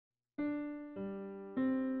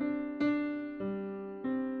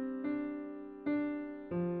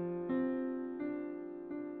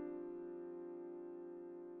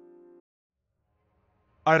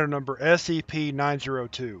Item Number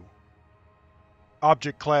SCP-902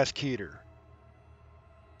 Object Class Keter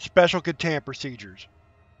Special Containment Procedures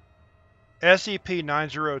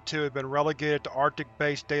SCP-902 has been relegated to Arctic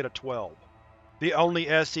Base Data-12, the only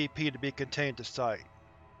SCP to be contained at the site.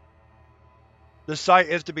 The site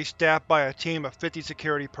is to be staffed by a team of 50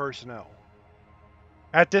 security personnel.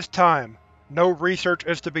 At this time, no research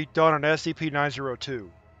is to be done on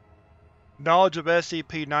SCP-902. Knowledge of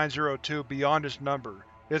SCP-902 beyond its number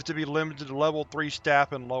is to be limited to Level 3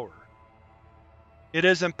 staff and lower. It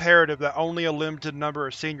is imperative that only a limited number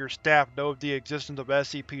of senior staff know of the existence of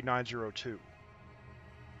SCP-902.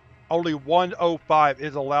 Only 105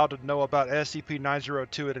 is allowed to know about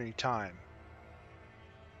SCP-902 at any time.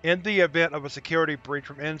 In the event of a security breach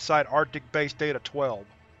from inside Arctic Base Data-12,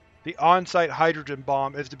 the on-site hydrogen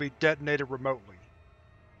bomb is to be detonated remotely.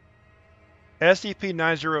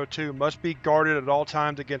 SCP-902 must be guarded at all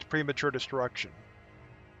times against premature destruction.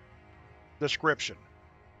 Description: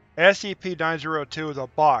 SCP-902 is a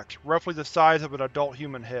box roughly the size of an adult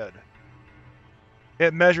human head.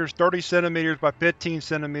 It measures 30 cm by 15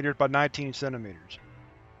 cm by 19 cm.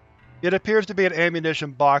 It appears to be an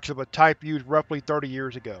ammunition box of a type used roughly 30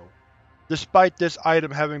 years ago, despite this item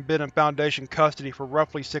having been in Foundation custody for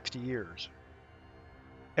roughly 60 years.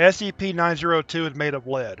 SCP-902 is made of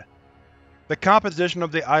lead. The composition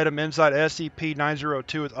of the item inside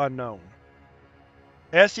SCP-902 is unknown.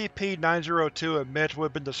 SCP-902 emits what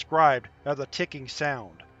has been described as a ticking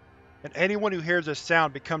sound, and anyone who hears this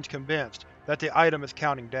sound becomes convinced that the item is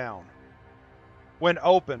counting down. When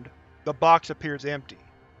opened, the box appears empty.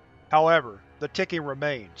 However, the ticking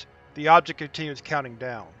remains. The object continues counting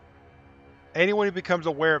down. Anyone who becomes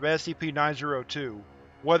aware of SCP-902,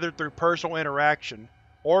 whether through personal interaction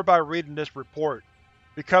or by reading this report,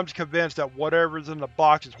 becomes convinced that whatever is in the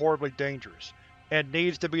box is horribly dangerous, and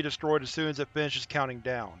needs to be destroyed as soon as it finishes counting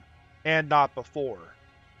down, and not before.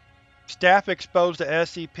 Staff exposed to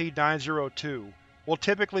SCP-902 will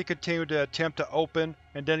typically continue to attempt to open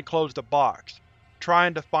and then close the box,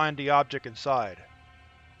 trying to find the object inside.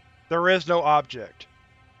 There is no object.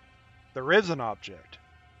 There is an object.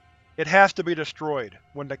 It has to be destroyed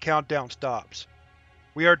when the countdown stops.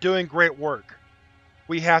 We are doing great work.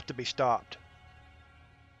 We have to be stopped.